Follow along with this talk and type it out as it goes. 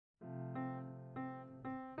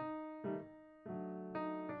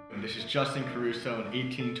This is Justin Caruso in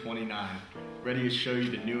 1829, ready to show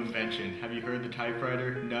you the new invention. Have you heard the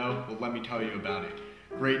typewriter? No? Well, let me tell you about it.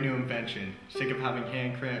 Great new invention. Sick of having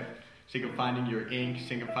hand cramp? Sick of finding your ink?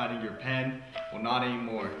 Sick of finding your pen? Well, not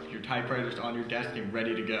anymore. Your typewriter's on your desk and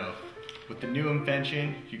ready to go. With the new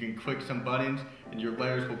invention, you can click some buttons and your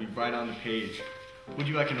letters will be right on the page. Would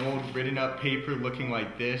you like an old written up paper looking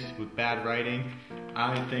like this with bad writing?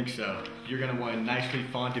 I don't think so. You're going to want a nicely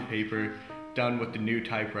fonted paper done with the new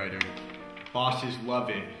typewriter. Bosses love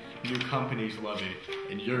it, new companies love it,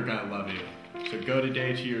 and you're going to love it. So go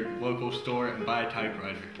today to your local store and buy a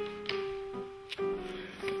typewriter.